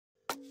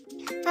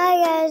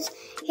Hi guys,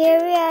 here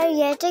we are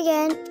yet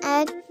again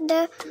at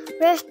the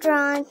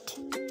restaurant.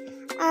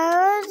 I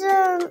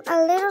was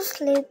a little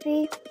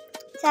sleepy,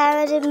 so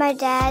I was in my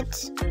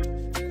dad's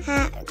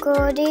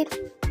Cody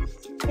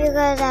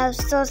because I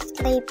was so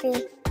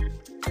sleepy.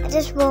 I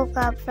just woke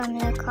up from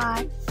the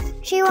car.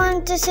 She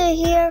wanted to sit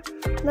here,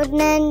 but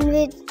then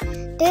we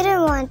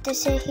didn't want to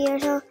sit here,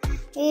 so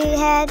we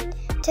had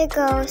to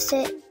go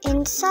sit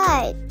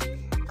inside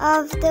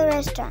of the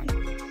restaurant.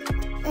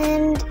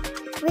 And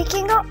we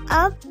can go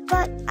up,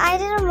 but I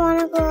didn't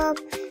want to go up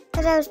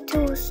because I was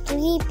too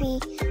sleepy.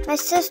 My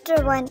sister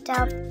went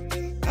up,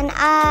 and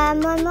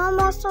my mom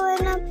also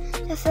went up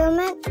to film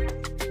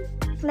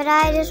it, but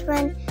I just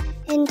went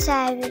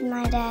inside with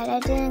my dad. I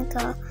didn't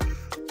go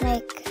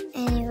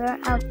anywhere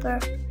upper.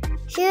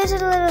 She was a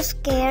little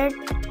scared.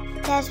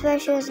 That's why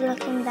she was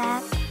looking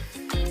back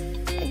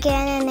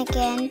again and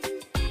again.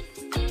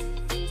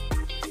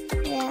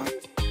 Yeah.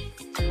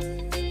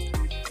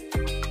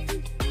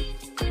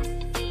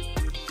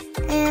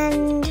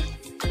 And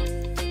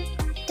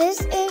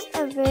this is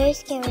a very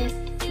scary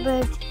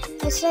bridge.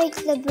 It's like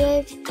the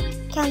bridge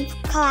can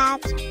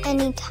collapse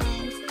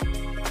anytime.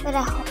 But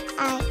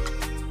I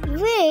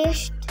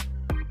wished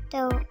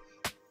the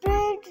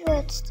bridge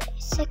would stay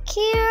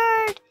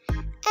secured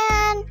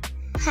and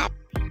happy.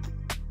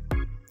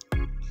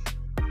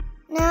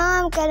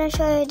 Now I'm gonna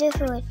show you the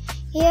food.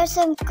 Here's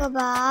some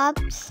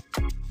kebabs,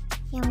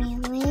 yummy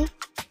yummy,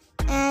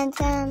 and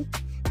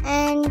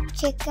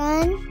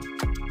chicken.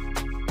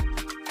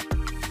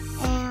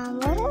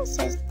 What else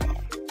is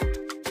there?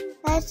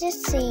 Let's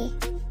just see.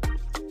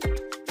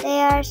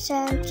 There are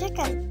some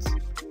chickens.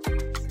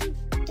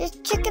 There's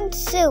chicken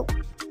soup.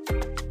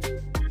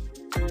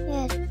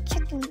 Yeah,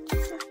 chicken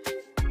soup.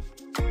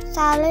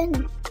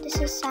 Salad. This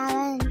is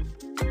salad.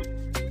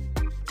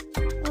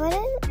 What is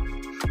it?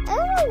 I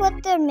don't know what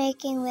they're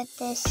making with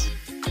this.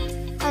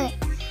 Okay.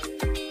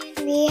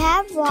 We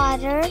have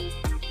water.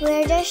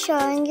 We're just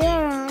showing you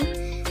around.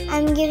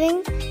 I'm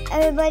giving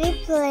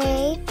everybody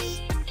plates.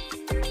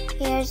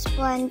 Here's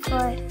one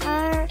for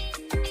her,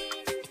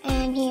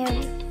 and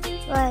here's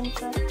one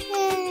for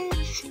him,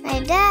 my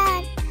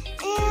dad,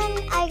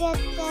 and I get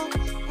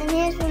and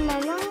here's for my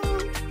mom.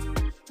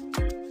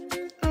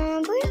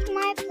 Where's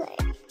my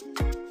plate?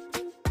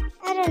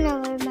 I don't know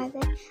where's my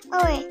plate.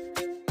 Oh wait,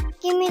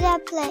 give me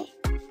that plate.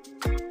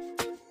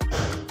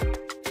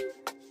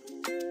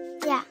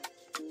 Yeah.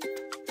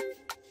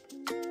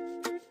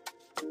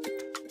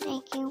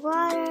 Drinking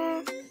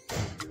water.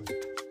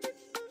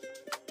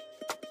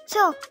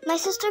 So, my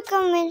sister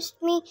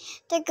convinced me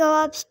to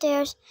go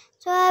upstairs,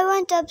 so I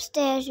went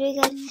upstairs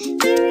because here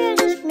we are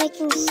just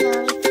making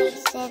silly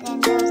faces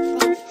and those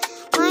things.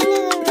 Mine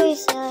isn't very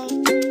silly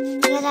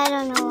because I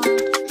don't know why.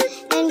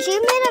 And she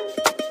made a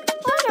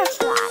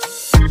butterfly.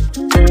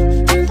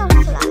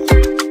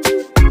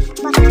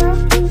 Butter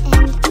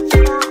and a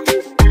fly.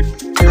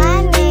 I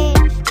made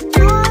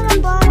all the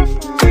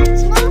butterflies.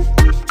 It's not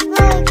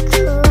really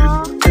cool,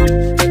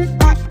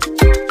 but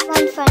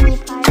one funny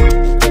part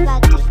is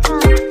about to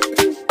come.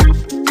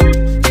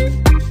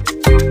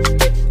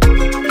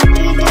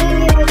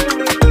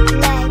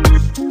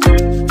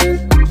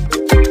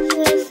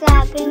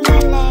 Flapping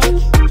her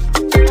legs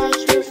like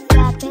she was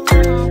flapping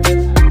her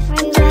hands.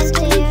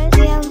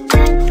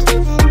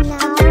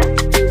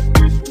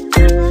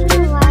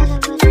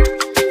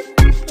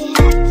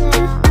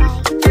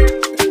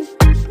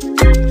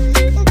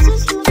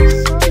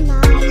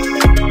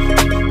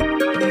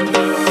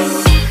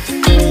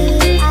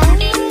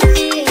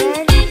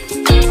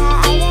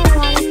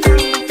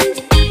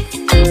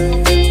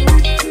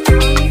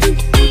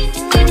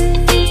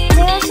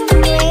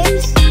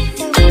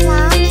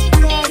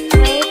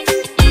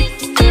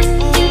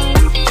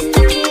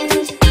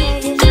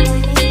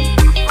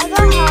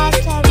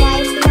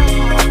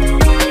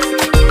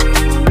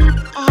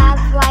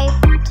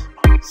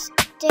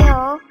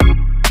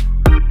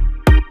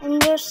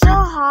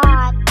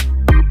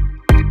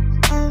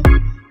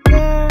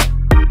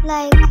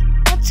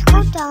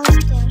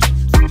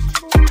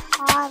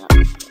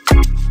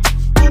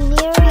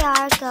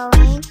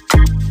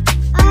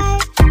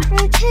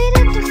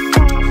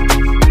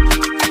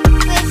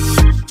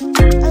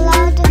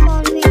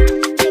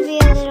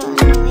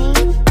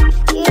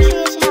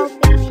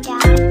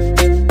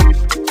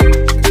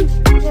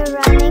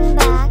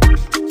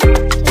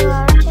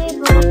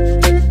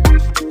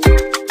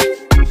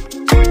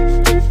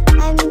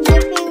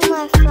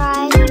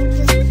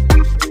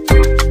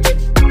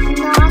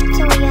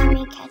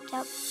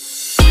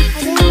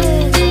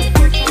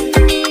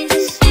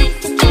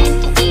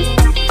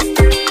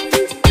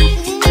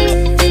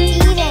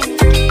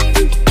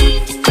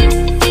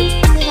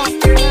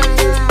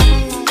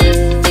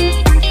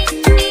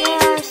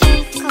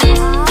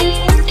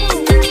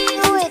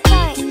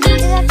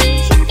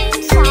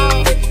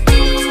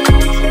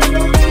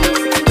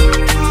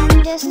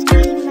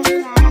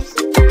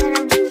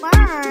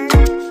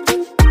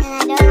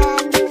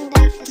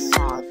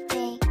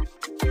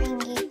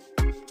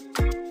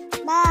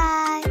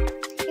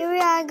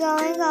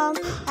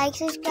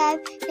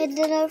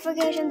 the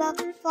notification bell.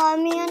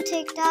 Follow me on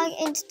TikTok,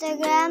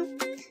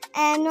 Instagram,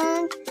 and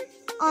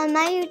on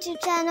my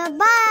YouTube channel.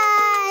 Bye!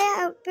 I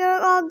hope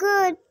you're all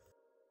good.